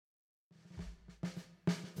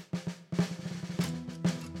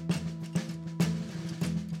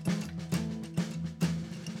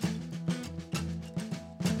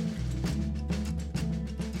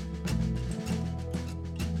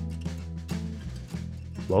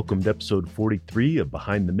Welcome to episode 43 of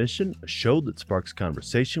Behind the Mission, a show that sparks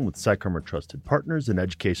conversation with PsychArmor trusted partners and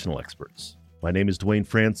educational experts. My name is Dwayne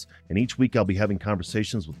France, and each week I'll be having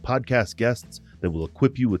conversations with podcast guests that will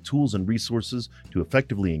equip you with tools and resources to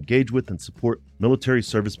effectively engage with and support military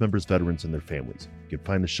service members, veterans, and their families. You can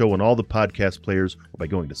find the show on all the podcast players or by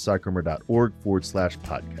going to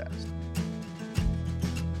psycharmor.org/podcast.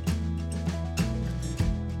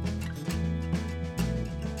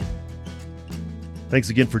 Thanks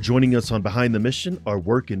again for joining us on Behind the Mission. Our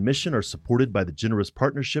work and mission are supported by the generous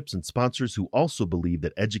partnerships and sponsors who also believe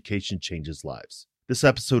that education changes lives. This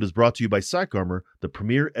episode is brought to you by PsychArmor, the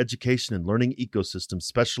premier education and learning ecosystem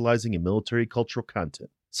specializing in military cultural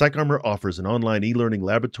content. PsychArmor offers an online e-learning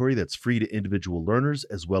laboratory that's free to individual learners,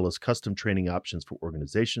 as well as custom training options for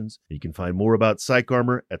organizations. You can find more about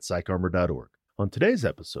PsychArmor at psycharmor.org. On today's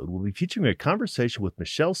episode, we'll be featuring a conversation with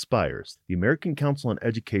Michelle Spires, the American Council on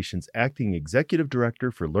Education's Acting Executive Director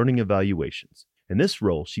for Learning Evaluations. In this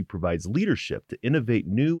role, she provides leadership to innovate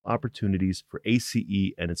new opportunities for ACE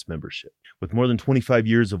and its membership. With more than 25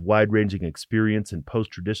 years of wide-ranging experience in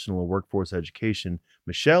post-traditional workforce education,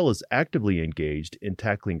 Michelle is actively engaged in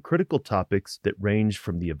tackling critical topics that range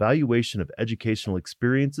from the evaluation of educational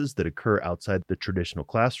experiences that occur outside the traditional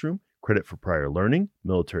classroom, credit for prior learning,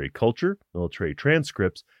 military culture, military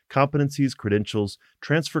transcripts, competencies, credentials,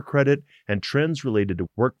 transfer credit, and trends related to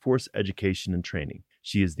workforce education and training.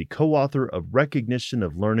 She is the co-author of Recognition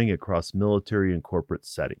of Learning Across Military and Corporate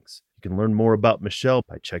Settings. You can learn more about Michelle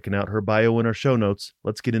by checking out her bio in our show notes.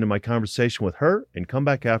 Let's get into my conversation with her and come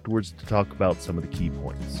back afterwards to talk about some of the key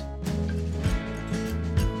points.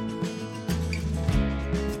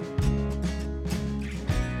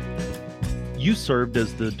 You served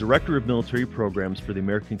as the Director of Military Programs for the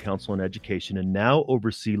American Council on Education and now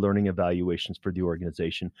oversee learning evaluations for the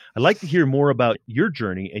organization. I'd like to hear more about your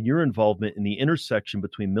journey and your involvement in the intersection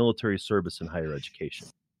between military service and higher education.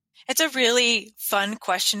 It's a really fun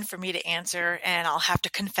question for me to answer, and I'll have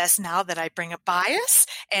to confess now that I bring a bias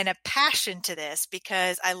and a passion to this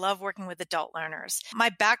because I love working with adult learners.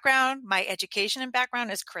 My background, my education and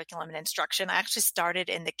background is curriculum and instruction. I actually started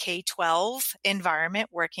in the K-12 environment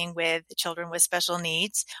working with children with special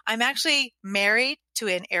needs. I'm actually married to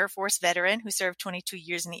an Air Force veteran who served 22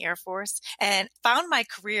 years in the Air Force and found my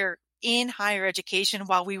career in higher education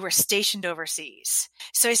while we were stationed overseas.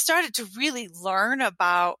 So I started to really learn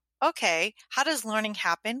about okay, how does learning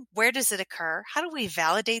happen? Where does it occur? How do we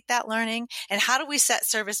validate that learning? And how do we set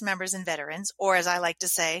service members and veterans, or as I like to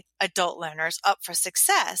say, adult learners, up for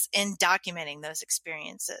success in documenting those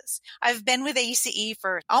experiences? I've been with ACE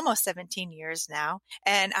for almost 17 years now,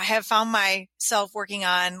 and I have found myself working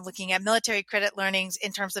on looking at military credit learnings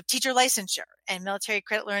in terms of teacher licensure and military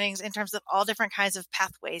credit learnings in terms of all different kinds of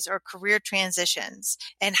pathways or career transitions.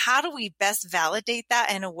 And how do we best validate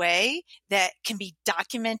that in a way that can be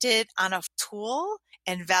documented on a tool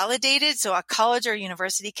and validated so a college or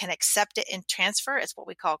university can accept it and transfer? It's what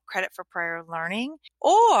we call credit for prior learning,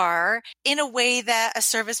 or in a way that a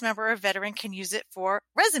service member or veteran can use it for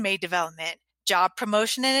resume development, job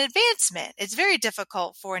promotion and advancement. It's very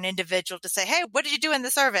difficult for an individual to say, hey, what did you do in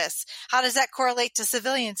the service? How does that correlate to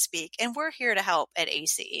civilian speak? And we're here to help at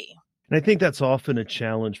ACE. And I think that's often a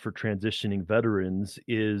challenge for transitioning veterans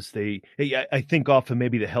is I think often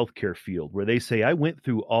maybe the healthcare field where they say, I went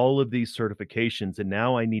through all of these certifications and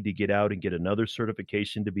now I need to get out and get another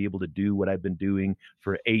certification to be able to do what I've been doing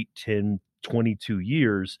for 8, 10, 22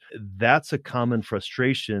 years. That's a common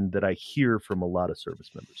frustration that I hear from a lot of service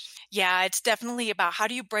members. Yeah, it's definitely about how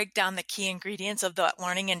do you break down the key ingredients of that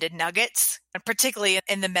learning into nuggets, and particularly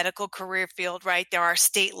in the medical career field, right? There are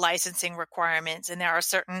state licensing requirements and there are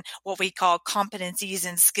certain what we call competencies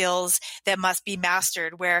and skills that must be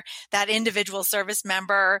mastered, where that individual service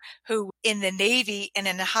member who in the Navy and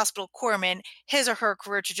in the hospital corpsman, his or her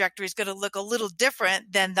career trajectory is going to look a little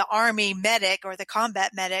different than the Army medic or the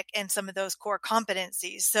combat medic and some of those core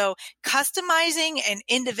competencies. So customizing and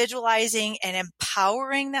individualizing and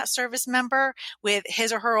empowering that service member with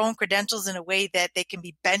his or her own credentials in a way that they can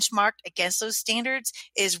be benchmarked against those standards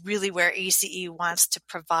is really where ACE wants to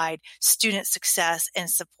provide student success and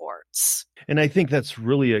supports. And I think that's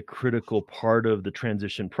really a critical part of the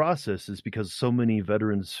transition process is because so many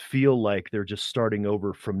veterans feel like they're just starting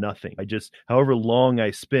over from nothing. However long I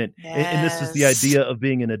spent, and this is the idea of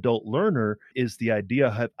being an adult learner, is the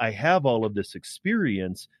idea I have all of this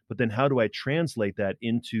experience, but then how do I translate that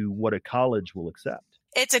into what a college will accept?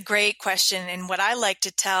 It's a great question. And what I like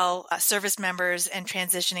to tell service members and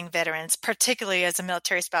transitioning veterans, particularly as a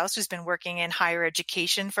military spouse who's been working in higher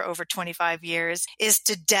education for over 25 years, is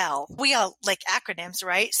to DEL. We all like acronyms,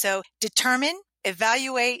 right? So determine,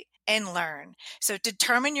 evaluate, and learn. So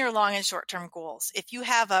determine your long and short-term goals. If you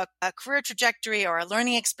have a career trajectory or a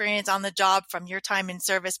learning experience on the job from your time in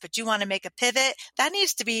service, but you want to make a pivot, that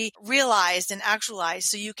needs to be realized and actualized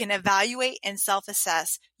so you can evaluate and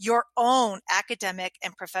self-assess your own academic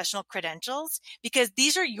and professional credentials, because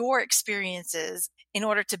these are your experiences in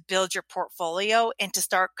order to build your portfolio and to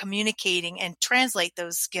start communicating and translate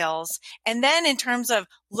those skills. And then in terms of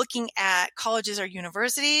looking at colleges or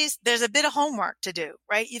universities, there's a bit of homework to do,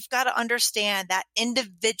 right? You've got to understand that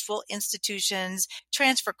individual institutions'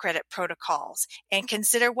 transfer credit protocols and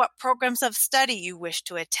consider what programs of study you wish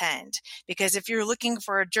to attend. Because if you're looking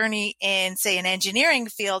for a journey in, say, an engineering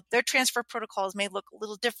field, their transfer protocols may look a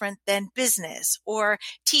little different than business or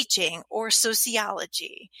teaching or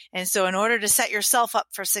sociology. And so in order to set yourself up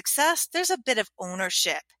for success, there's a bit of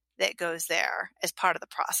ownership that goes there as part of the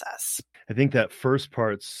process. I think that first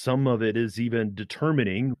part, some of it is even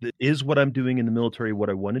determining, is what I'm doing in the military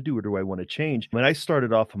what I want to do, or do I want to change? When I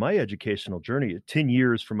started off my educational journey, 10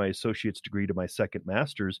 years from my associate's degree to my second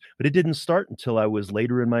master's, but it didn't start until I was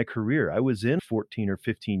later in my career. I was in 14 or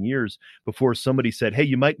 15 years before somebody said, hey,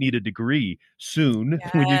 you might need a degree soon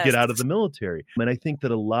when you get out of the military. And I think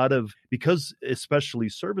that a lot of, because especially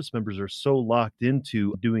service members are so locked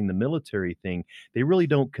into doing the military thing, they really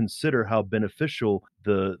don't consider how beneficial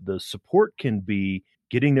the support can be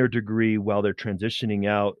getting their degree while they're transitioning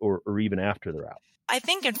out or even after they're out. I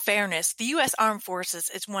think in fairness, the U.S. Armed Forces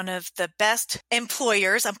is one of the best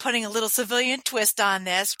employers, I'm putting a little civilian twist on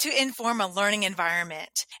this, to inform a learning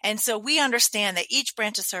environment. And so we understand that each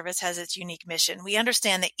branch of service has its unique mission. We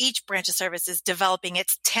understand that each branch of service is developing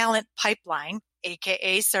its talent pipeline,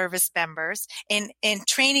 aka service members, and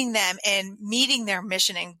training them and meeting their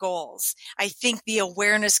mission and goals. I think the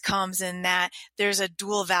awareness comes in that there's a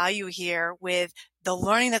dual value here with the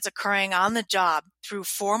learning that's occurring on the job through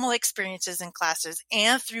formal experiences in classes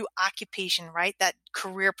and through occupation, right? That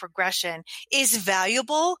career progression is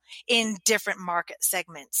valuable in different market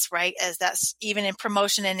segments, right? As that's even in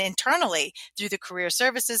promotion and internally through the career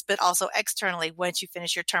services, but also externally once you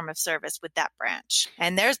finish your term of service with that branch.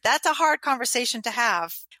 And that's a hard conversation to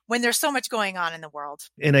have when there's so much going on in the world.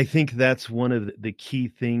 And I think that's one of the key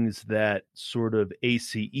things that sort of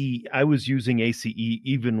ACE, I was using ACE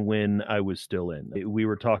even when I was still in. We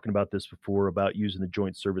were talking about this before about using the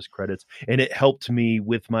joint service credits, and it helped me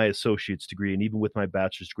with my associate's degree and even with my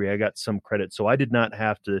bachelor's degree. I got some credit, so I did not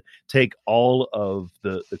have to take all of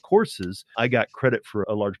the courses. I got credit for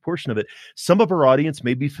a large portion of it. Some of our audience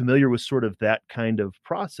may be familiar with sort of that kind of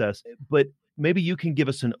process, but maybe you can give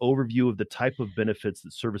us an overview of the type of benefits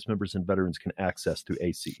that service members and veterans can access through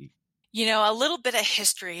ACE. You know, a little bit of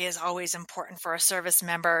history is always important for a service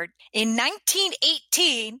member. In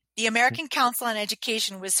 1918, the American Council on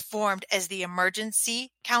Education was formed as the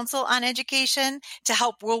Emergency Council on Education to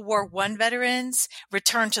help World War I veterans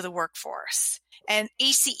return to the workforce. And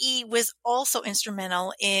ACE was also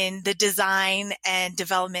instrumental in the design and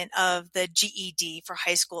development of the GED for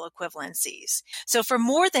high school equivalencies. So for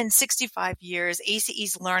more than 65 years,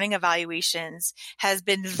 ACE's learning evaluations has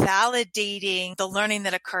been validating the learning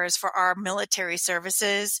that occurs for our military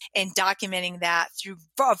services and documenting that through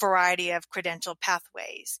a variety of credential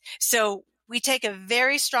pathways. So we take a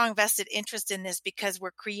very strong vested interest in this because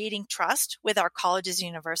we're creating trust with our colleges and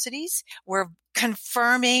universities. We're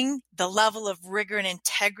confirming the level of rigor and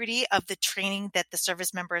integrity of the training that the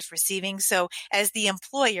service member is receiving. So as the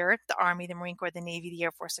employer, the Army, the Marine Corps, the Navy, the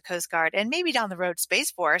Air Force, the Coast Guard, and maybe down the road,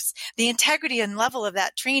 Space Force, the integrity and level of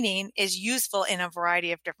that training is useful in a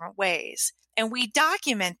variety of different ways. And we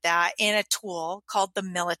document that in a tool called the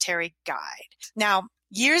Military Guide. Now,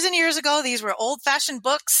 years and years ago, these were old-fashioned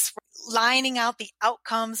books lining out the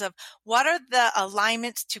outcomes of what are the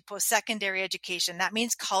alignments to post-secondary education. That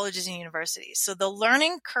means colleges and universities. So the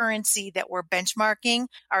learning currency that we're benchmarking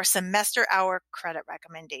are semester hour credit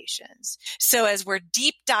recommendations. So as we're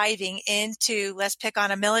deep diving into, let's pick on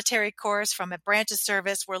a military course from a branch of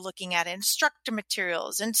service, we're looking at instructor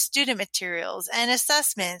materials and student materials and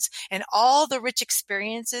assessments and all the rich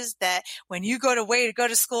experiences that when you go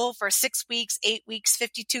to school for 6 weeks, 8 weeks,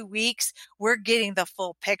 52 weeks, we're getting the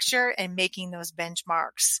full picture and making those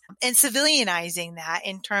benchmarks and civilianizing that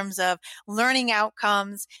in terms of learning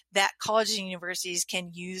outcomes that colleges and universities can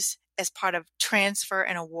use as part of transfer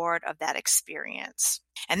and award of that experience.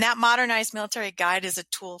 And that modernized military guide is a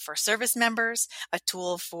tool for service members, a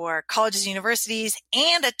tool for colleges and universities,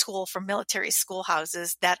 and a tool for military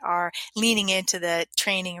schoolhouses that are leaning into the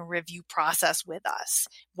training and review process with us.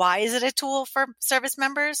 Why is it a tool for service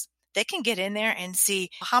members? they can get in there and see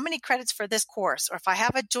how many credits for this course, or if I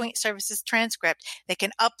have a joint services transcript, they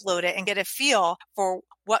can upload it and get a feel for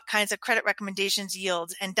what kinds of credit recommendations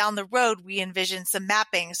yields. And down the road, we envision some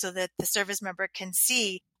mapping so that the service member can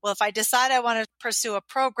see, well, if I decide I want to pursue a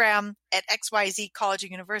program at XYZ college or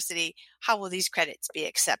university, how will these credits be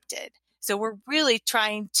accepted? So we're really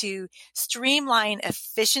trying to streamline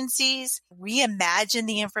efficiencies, reimagine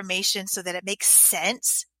the information so that it makes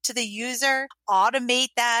sense to the user, automate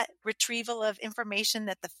that retrieval of information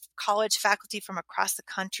that the college faculty from across the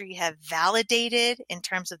country have validated in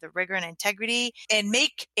terms of the rigor and integrity, and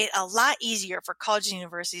make it a lot easier for colleges and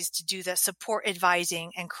universities to do the support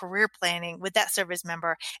advising and career planning with that service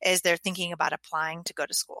member as they're thinking about applying to go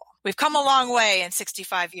to school. We've come a long way in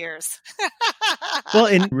 65 years. Well,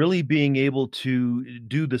 and really being able to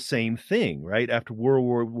do the same thing, right? After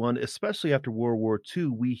World War I, especially after World War II,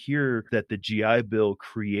 we hear that the GI Bill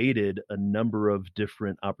created a number of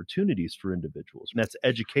different opportunities for individuals. And that's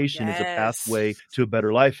education as a pathway to a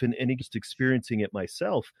better life. And just experiencing it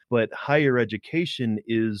myself. But higher education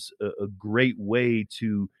is a great way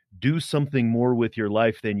to do something more with your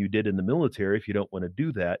life than you did in the military if you don't want to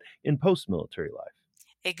do that in post-military life.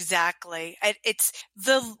 Exactly. It's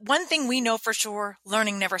the one thing we know for sure,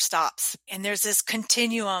 learning never stops. And there's this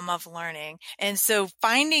continuum of learning. And so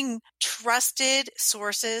finding trusted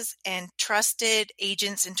sources and trusted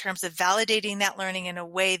agents in terms of validating that learning in a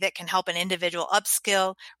way that can help an individual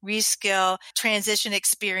upskill, reskill, transition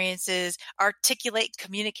experiences, articulate,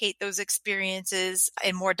 communicate those experiences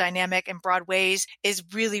in more dynamic and broad ways is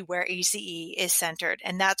really where ACE is centered.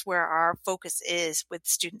 And that's where our focus is with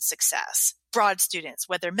student success. Broad students,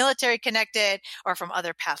 whether military connected or from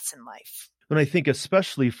other paths in life. And I think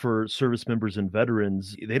especially for service members and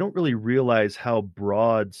veterans, they don't really realize how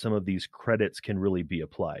broad some of these credits can really be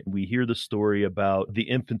applied. We hear the story about the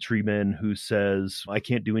infantryman who says, I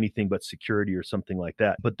can't do anything but security or something like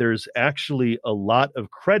that. But there's actually a lot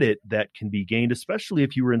of credit that can be gained, especially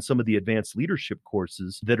if you were in some of the advanced leadership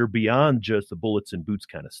courses that are beyond just the bullets and boots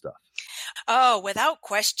kind of stuff. Oh, without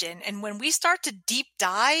question. And when we start to deep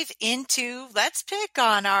dive into, let's pick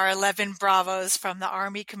on our 11 Bravos from the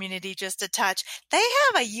Army community just a touch, they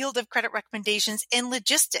have a yield of credit recommendations in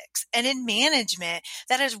logistics and in management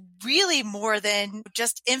that is really more than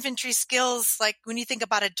just infantry skills. Like when you think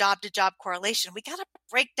about a job-to-job correlation, we got to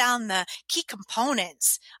break down the key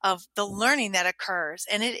components of the learning that occurs.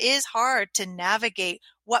 And it is hard to navigate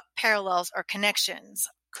what parallels or connections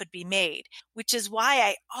could be made, which is why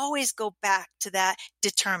I always go back to that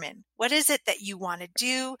determine. What is it that you want to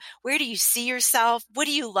do? Where do you see yourself? What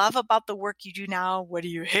do you love about the work you do now? What do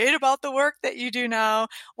you hate about the work that you do now?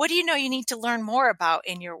 What do you know you need to learn more about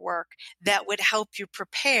in your work that would help you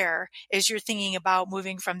prepare as you're thinking about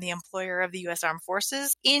moving from the employer of the U.S. Armed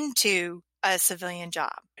Forces into a civilian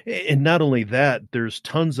job? And not only that, there's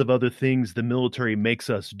tons of other things the military makes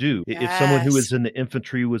us do. Yes. If someone who was in the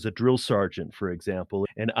infantry was a drill sergeant, for example,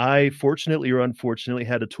 and I fortunately or unfortunately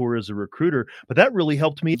had a tour as a recruiter, but that really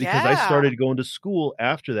helped me because I started going to school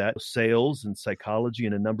after that, sales and psychology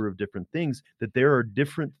and a number of different things, that there are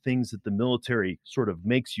different things that the military sort of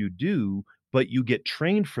makes you do, but you get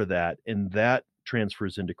trained for that, and that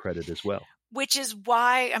transfers into credit as well. Which is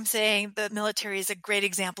why I'm saying the military is a great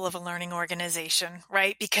example of a learning organization,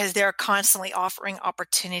 right? Because they're constantly offering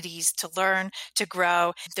opportunities to learn, to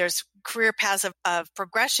grow. There's career paths of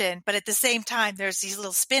progression, but at the same time, there's these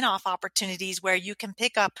little spin-off opportunities where you can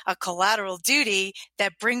pick up a collateral duty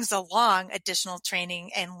that brings along additional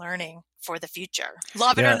training and learning for the future.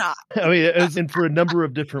 Love it or not. I mean, and for a number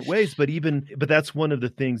of different ways, but that's one of the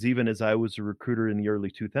things, even as I was a recruiter in the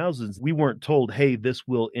early 2000s, we weren't told, hey, this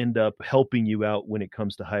will end up helping you out when it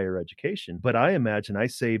comes to higher education. But I imagine I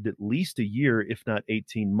saved at least a year, if not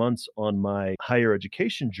 18 months on my higher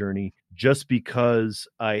education journey, just because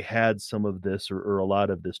I had some of this or a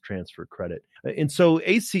lot of this transfer credit. And so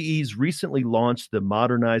ACE's recently launched the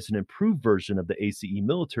modernized and improved version of the ACE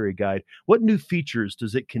Military Guide. What new features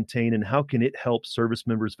does it contain, and how can it help service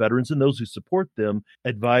members, veterans, and those who support them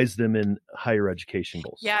advise them in higher education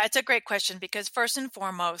goals? Yeah, it's a great question because first and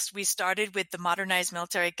foremost, we started with the Modernized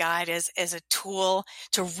Military Guide as a tool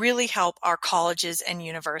to really help our colleges and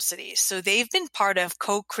universities. So they've been part of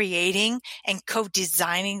co-creating and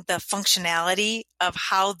co-designing the functionality of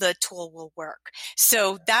how the tool will work.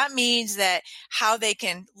 So that means that how they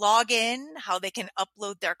can log in, how they can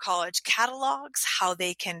upload their college catalogs, how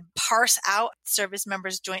they can parse out service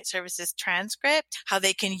members' joint services transcript, how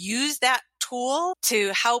they can use that tool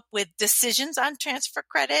to help with decisions on transfer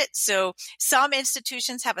credit. So some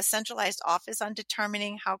institutions have a centralized office on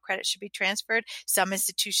determining how credit should be transferred. Some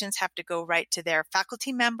institutions have to go right to their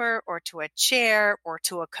faculty member or to a chair or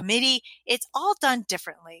to a committee. It's all done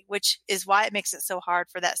differently, which is why it makes it so hard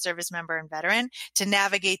for that service member and veteran to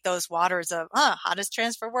navigate those waters of, how does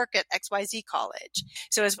transfer work at XYZ college?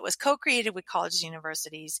 So as it was co-created with colleges and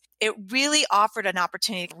universities, it really offered an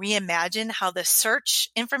opportunity to reimagine how the search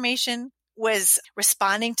information was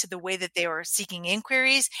responding to the way that they were seeking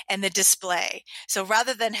inquiries and the display. So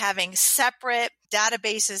rather than having separate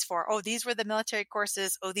databases for, these were the military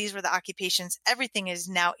courses, these were the occupations, everything is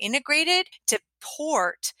now integrated to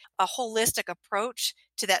port a holistic approach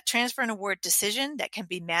to that transfer and award decision that can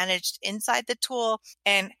be managed inside the tool.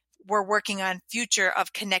 And we're working on future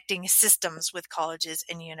of connecting systems with colleges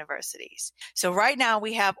and universities. So right now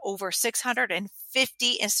we have over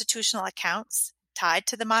 650 institutional accounts tied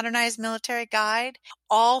to the Modernized Military Guide.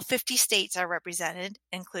 All 50 states are represented,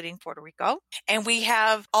 including Puerto Rico. And we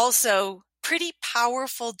have also pretty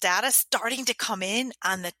powerful data starting to come in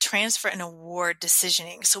on the transfer and award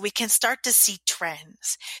decisioning. So we can start to see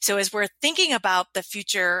trends. So as we're thinking about the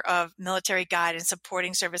future of military guide and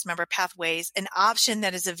supporting service member pathways, an option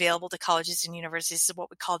that is available to colleges and universities is what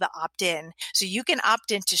we call the opt-in. So you can opt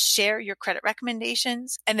in to share your credit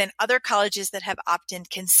recommendations, and then other colleges that have opt-in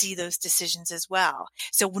can see those decisions as well.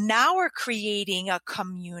 So now we're creating a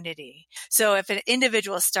community. So if an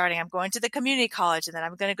individual is starting, I'm going to the community college and then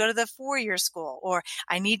I'm going to go to the 4-year school, or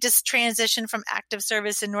I need to transition from active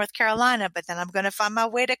service in North Carolina, but then I'm going to find my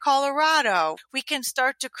way to Colorado. We can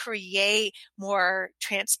start to create more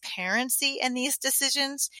transparency in these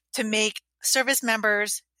decisions to make service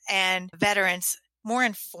members and veterans more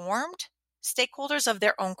informed stakeholders of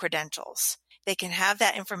their own credentials. They can have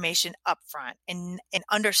that information upfront and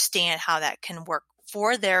understand how that can work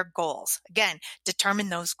for their goals. Again, determine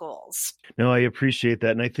those goals. No, I appreciate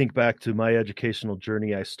that. And I think back to my educational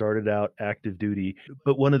journey. I started out active duty,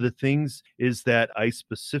 but one of the things is that I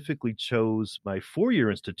specifically chose my 4-year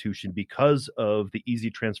institution because of the easy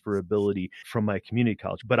transferability from my community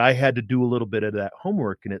college. But I had to do a little bit of that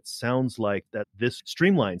homework, and it sounds like that this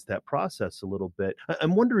streamlines that process a little bit.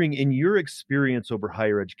 I'm wondering, in your experience over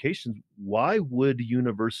higher education, why would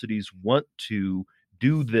universities want to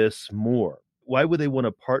do this more? Why would they want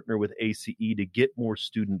to partner with ACE to get more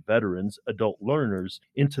student veterans, adult learners,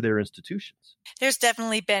 into their institutions? There's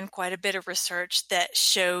definitely been quite a bit of research that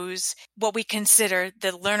shows what we consider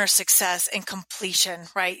the learner success and completion,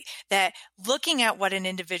 right? That looking at what an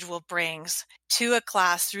individual brings to a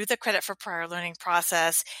class through the credit for prior learning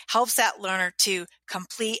process helps that learner to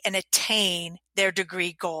complete and attain their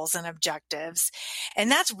degree goals and objectives. And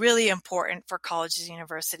that's really important for colleges and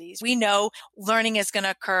universities. We know learning is going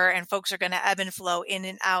to occur and folks are going to ebb and flow in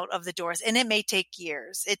and out of the doors, and it may take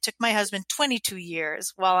years. It took my husband 22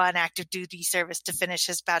 years while on active duty service to finish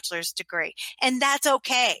his bachelor's degree. And that's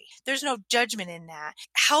okay. There's no judgment in that.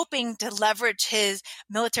 Helping to leverage his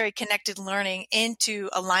military connected learning into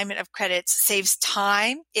alignment of credits saves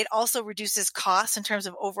time. It also reduces costs in terms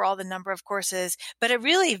of overall the number of courses, but it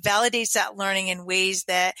really validates that learning in ways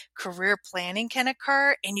that career planning can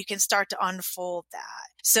occur, and you can start to unfold that.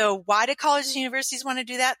 So why do colleges and universities want to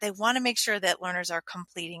do that? They want to make sure that learners are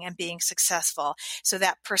completing and being successful. So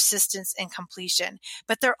that persistence and completion.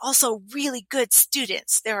 But they're also really good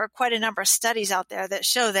students. There are quite a number of studies out there that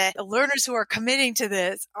show that the learners who are committing to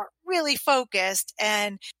this are really focused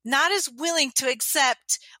and not as willing to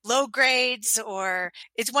accept low grades, or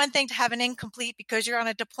it's one thing to have an incomplete because you're on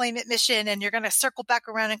a deployment mission and you're going to circle back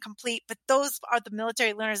around and complete, but those are the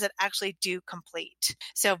military learners that actually do complete.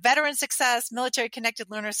 So veteran success, military connected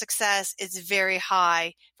learner success is very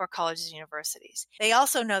high for colleges and universities. They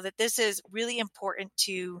also know that this is really important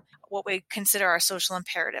to what we consider our social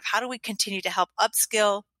imperative. How do we continue to help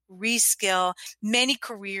upskill, reskill? Many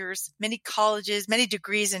careers, many colleges, many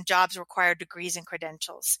degrees and jobs require degrees and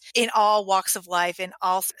credentials in all walks of life, in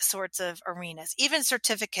all sorts of arenas, even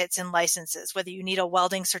certificates and licenses, whether you need a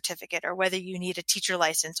welding certificate or whether you need a teacher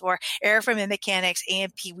license or airframe and mechanics,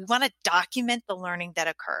 A&P. We want to document the learning that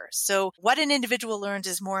occurs. So what an individual learns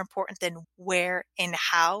is more important than where and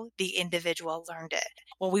how the individual learned it.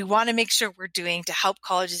 What we want to make sure we're doing to help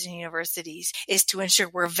colleges and universities is to ensure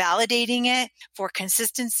we're validating it for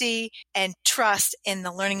consistency and trust in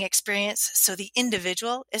the learning experience so the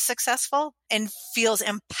individual is successful and feels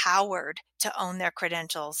empowered to own their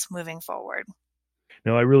credentials moving forward.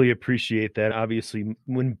 No, I really appreciate that. Obviously,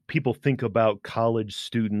 when people think about college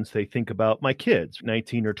students, they think about my kids,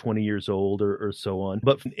 19 or 20 years old or so on.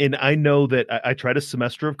 And I know that I tried a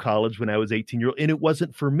semester of college when I was 18-year-old, and it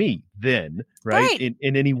wasn't for me then, right? Right.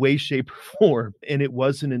 In any way, shape, or form. And it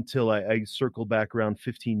wasn't until I circled back around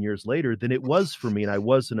 15 years later, then it was for me, and I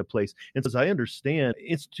was in a place. And as I understand,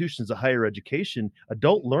 institutions of higher education,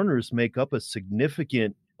 adult learners make up a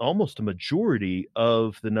significant, almost a majority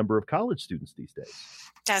of the number of college students these days.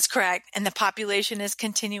 That's correct. And the population is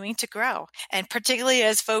continuing to grow. And particularly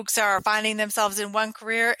as folks are finding themselves in one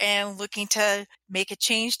career and looking to make a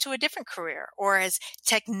change to a different career, or as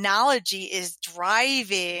technology is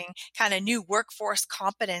driving kind of new workforce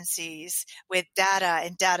competencies with data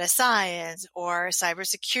and data science or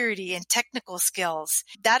cybersecurity and technical skills,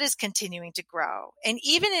 that is continuing to grow. And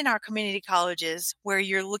even in our community colleges where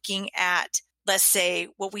you're looking at, let's say,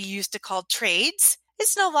 what we used to call trades,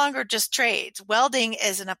 it's no longer just trades. Welding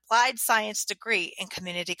is an applied science degree in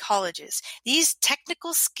community colleges. These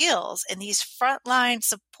technical skills and these frontline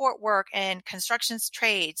support work and constructions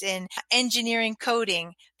trades and engineering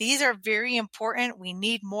coding, these are very important. We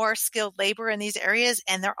need more skilled labor in these areas,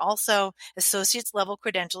 and they're also associate's level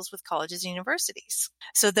credentials with colleges and universities.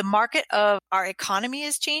 So the market of our economy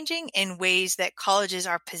is changing in ways that colleges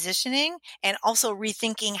are positioning and also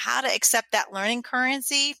rethinking how to accept that learning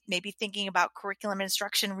currency, maybe thinking about curriculum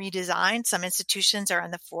instruction redesign. Some institutions are on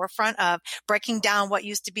the forefront of breaking down what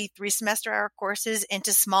used to be 3 semester hour courses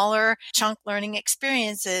into smaller chunk learning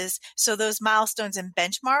experiences so those milestones and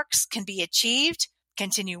benchmarks can be achieved,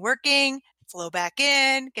 continue working, flow back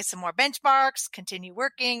in, get some more benchmarks, continue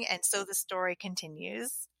working, and so the story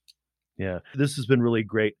continues. Yeah, this has been really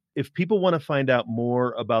great. If people want to find out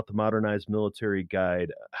more about the Modernized Military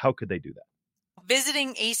Guide, how could they do that?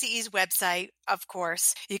 Visiting ACE's website, of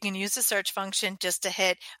course, you can use the search function just to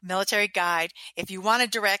hit Military Guide. If you want a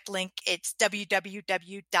direct link, it's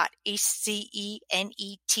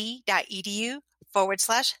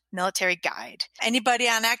www.acenet.edu/military guide. Anybody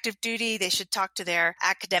on active duty, they should talk to their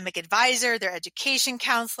academic advisor, their education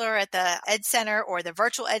counselor at the Ed Center or the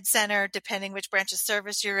virtual Ed Center, depending which branch of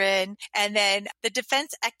service you're in. And then the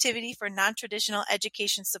Defense Activity for Non-Traditional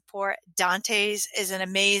Education Support, Dante's, is an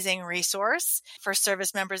amazing resource for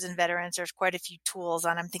service members and veterans. There's quite a few tools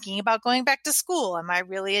on, I'm thinking about going back to school. Am I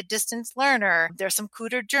really a distance learner? There's some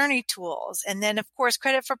Cooter Journey tools. And then, of course,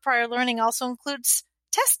 credit for prior learning also includes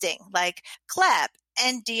testing like CLEP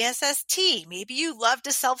and DSST. Maybe you love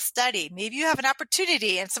to self-study. Maybe you have an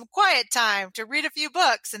opportunity and some quiet time to read a few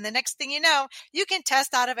books. And the next thing you know, you can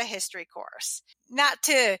test out of a history course. Not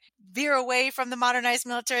to veer away from the Modernized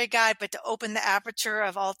Military Guide, but to open the aperture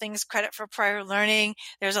of all things credit for prior learning.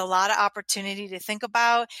 There's a lot of opportunity to think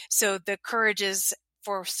about. So the courage is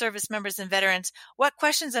for service members and veterans. What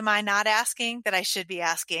questions am I not asking that I should be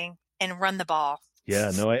asking? And run the ball.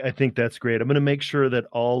 Yeah, no, I think that's great. I'm going to make sure that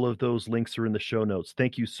all of those links are in the show notes.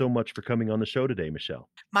 Thank you so much for coming on the show today, Michelle.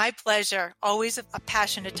 My pleasure. Always a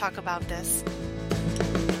passion to talk about this.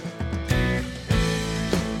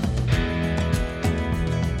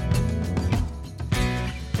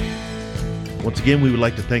 Once again, we would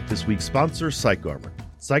like to thank this week's sponsor, PsychArmor.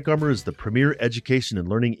 PsychArmor is the premier education and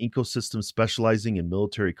learning ecosystem specializing in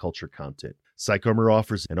military culture content. PsychArmor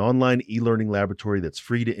offers an online e-learning laboratory that's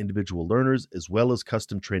free to individual learners as well as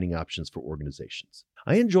custom training options for organizations.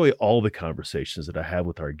 I enjoy all the conversations that I have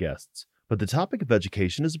with our guests, but the topic of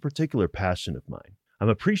education is a particular passion of mine. I'm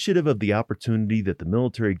appreciative of the opportunity that the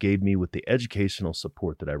military gave me with the educational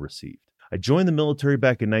support that I received. I joined the military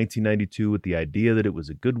back in 1992 with the idea that it was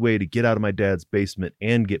a good way to get out of my dad's basement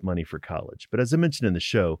and get money for college. But as I mentioned in the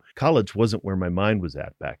show, college wasn't where my mind was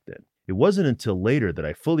at back then. It wasn't until later that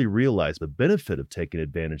I fully realized the benefit of taking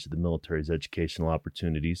advantage of the military's educational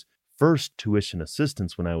opportunities. First, tuition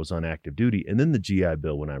assistance when I was on active duty, and then the GI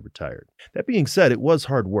Bill when I retired. That being said, it was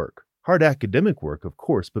hard work. Hard academic work, of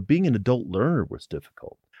course, but being an adult learner was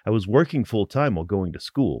difficult. I was working full-time while going to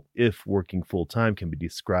school, if working full-time can be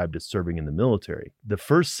described as serving in the military. The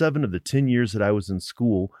first 7 of the 10 years that I was in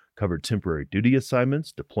school covered temporary duty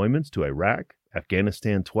assignments, deployments to Iraq,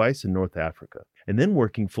 Afghanistan twice, and North Africa. And then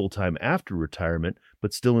working full-time after retirement,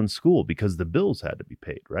 but still in school because the bills had to be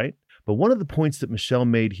paid, right? But one of the points that Michelle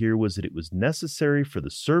made here was that it was necessary for the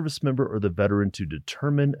service member or the veteran to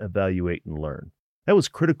determine, evaluate, and learn. That was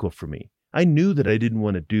critical for me. I knew that I didn't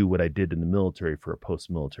want to do what I did in the military for a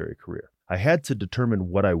post-military career. I had to determine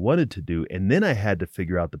what I wanted to do, and then I had to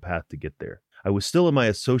figure out the path to get there. I was still in my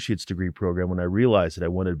associate's degree program when I realized that I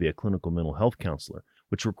wanted to be a clinical mental health counselor,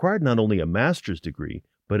 which required not only a master's degree,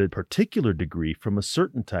 but a particular degree from a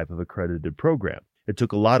certain type of accredited program. It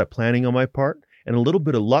took a lot of planning on my part, and a little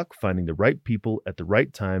bit of luck finding the right people at the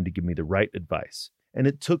right time to give me the right advice. And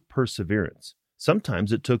it took perseverance.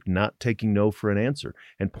 Sometimes it took not taking no for an answer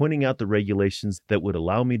and pointing out the regulations that would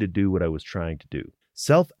allow me to do what I was trying to do.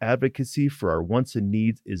 Self-advocacy for our wants and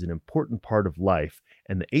needs is an important part of life,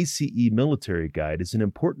 and the ACE Military Guide is an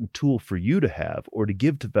important tool for you to have or to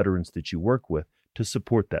give to veterans that you work with to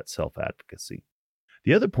support that self-advocacy.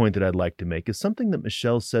 The other point that I'd like to make is something that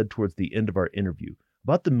Michelle said towards the end of our interview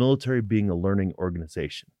about the military being a learning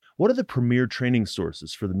organization. What are the premier training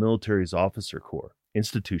sources for the military's officer corps?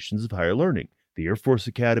 Institutions of higher learning. The Air Force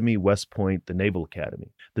Academy, West Point, the Naval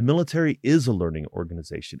Academy. The military is a learning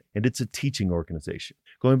organization, and it's a teaching organization.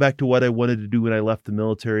 Going back to what I wanted to do when I left the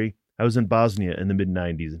military, I was in Bosnia in the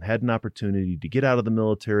mid-90s and had an opportunity to get out of the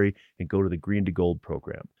military and go to the Green to Gold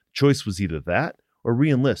program. The choice was either that or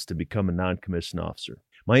re-enlist and become a non-commissioned officer.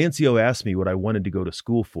 My NCO asked me what I wanted to go to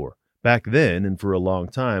school for. Back then, and for a long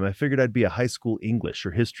time, I figured I'd be a high school English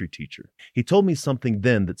or history teacher. He told me something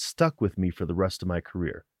then that stuck with me for the rest of my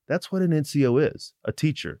career. That's what an NCO is, a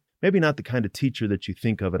teacher. Maybe not the kind of teacher that you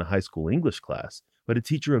think of in a high school English class, but a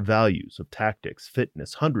teacher of values, of tactics,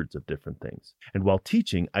 fitness, hundreds of different things. And while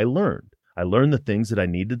teaching, I learned. I learned the things that I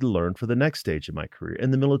needed to learn for the next stage of my career,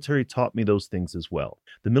 and the military taught me those things as well.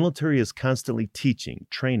 The military is constantly teaching,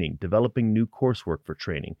 training, developing new coursework for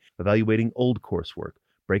training, evaluating old coursework,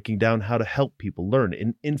 breaking down how to help people learn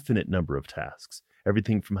an infinite number of tasks.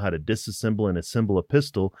 Everything from how to disassemble and assemble a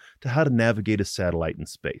pistol to how to navigate a satellite in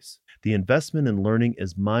space. The investment in learning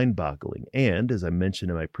is mind-boggling, and, as I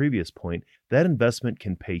mentioned in my previous point, that investment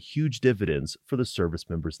can pay huge dividends for the service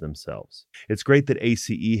members themselves. It's great that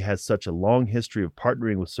ACE has such a long history of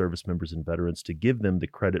partnering with service members and veterans to give them the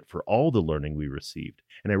credit for all the learning we received,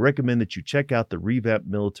 and I recommend that you check out the revamped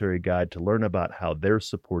military guide to learn about how they're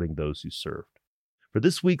supporting those who served. For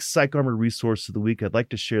this week's PsychArmor Resource of the Week, I'd like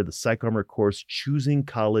to share the PsychArmor course, Choosing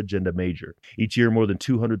College and a Major. Each year, more than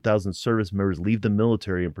 200,000 service members leave the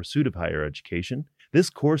military in pursuit of higher education. This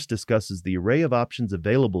course discusses the array of options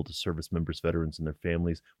available to service members, veterans, and their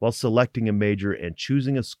families while selecting a major and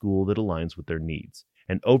choosing a school that aligns with their needs.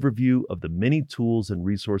 An overview of the many tools and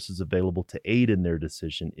resources available to aid in their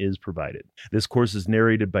decision is provided. This course is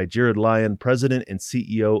narrated by Jared Lyon, President and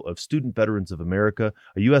CEO of Student Veterans of America,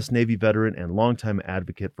 a U.S. Navy veteran and longtime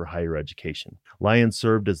advocate for higher education. Lyon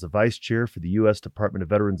served as the Vice Chair for the U.S. Department of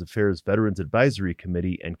Veterans Affairs Veterans Advisory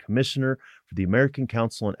Committee and Commissioner for the American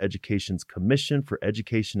Council on Education's Commission for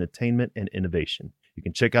Education Attainment and Innovation. You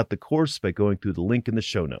can check out the course by going through the link in the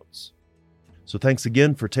show notes. So thanks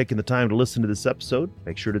again for taking the time to listen to this episode.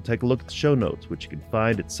 Make sure to take a look at the show notes, which you can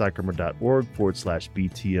find at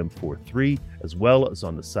psycharmor.org/BTM43, as well as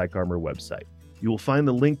on the PsychArmor website. You will find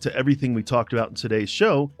the link to everything we talked about in today's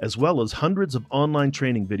show, as well as hundreds of online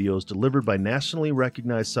training videos delivered by nationally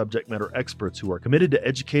recognized subject matter experts who are committed to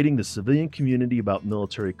educating the civilian community about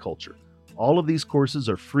military culture. All of these courses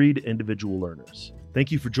are free to individual learners.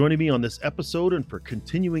 Thank you for joining me on this episode and for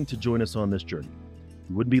continuing to join us on this journey.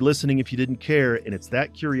 You wouldn't be listening if you didn't care, and it's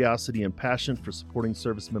that curiosity and passion for supporting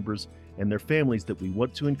service members and their families that we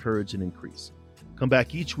want to encourage and increase. Come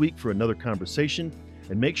back each week for another conversation,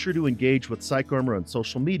 and make sure to engage with PsychArmor on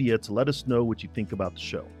social media to let us know what you think about the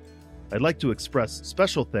show. I'd like to express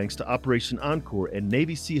special thanks to Operation Encore and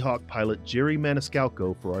Navy Seahawk pilot Jerry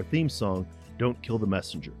Maniscalco for our theme song, Don't Kill the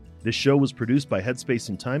Messenger. This show was produced by Headspace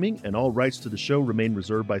and Timing, and all rights to the show remain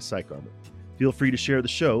reserved by PsychArmor. Feel free to share the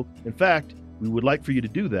show. In fact, we would like for you to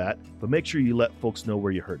do that, but make sure you let folks know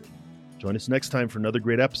where you heard it. Join us next time for another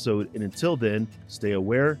great episode, and until then, stay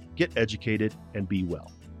aware, get educated, and be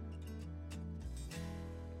well.